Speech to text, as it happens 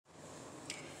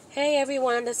Hey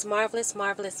everyone, this Marvelous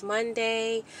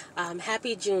Monday.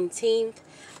 Happy Juneteenth.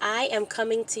 I am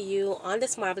coming to you on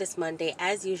this Marvelous Monday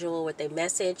as usual with a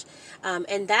message,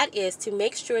 and that is to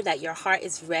make sure that your heart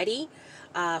is ready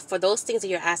for those things that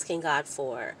you're asking God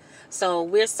for.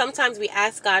 So sometimes we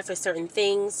ask God for certain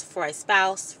things, for a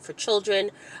spouse, for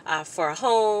children, for a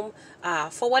home,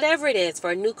 for whatever it is,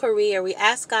 for a new career. We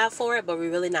ask God for it, but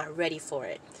we're really not ready for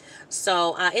it.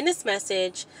 So, in this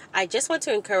message, I just want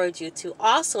to encourage you to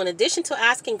also, in addition to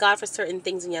asking God for certain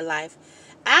things in your life,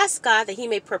 ask God that He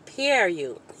may prepare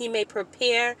you. He may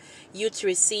prepare you to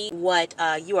receive what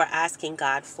you are asking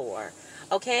God for.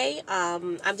 Okay,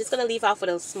 I'm just going to leave off with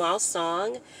a small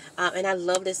song. And I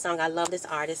love this song. I love this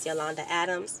artist, Yolanda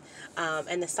Adams.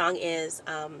 And the song is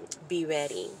Be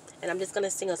Ready. And I'm just going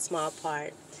to sing a small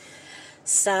part.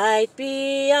 Sight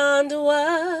beyond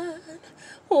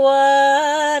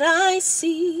what I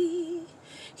see,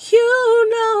 you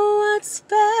know what's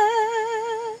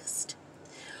best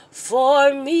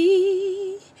for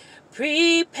me.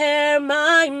 Prepare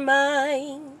my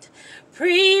mind,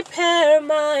 prepare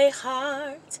my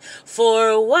heart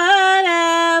for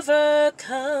whatever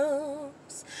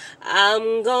comes.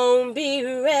 I'm gonna be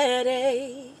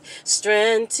ready,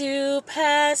 strength to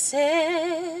pass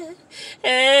it,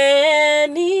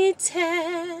 any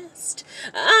test.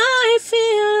 I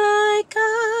feel like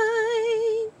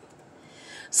I'm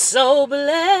so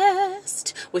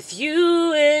blessed with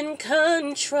you in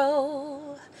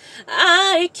control.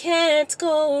 I can't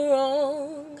go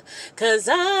wrong, 'cause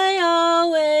I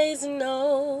always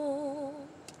know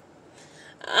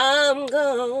I'm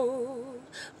gonna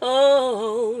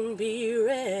be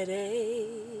ready.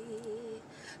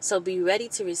 So be ready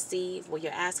to receive what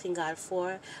you're asking God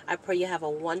for. I pray you have a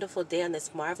wonderful day on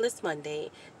this Marvelous Monday.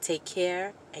 Take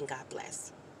care and God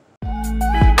bless.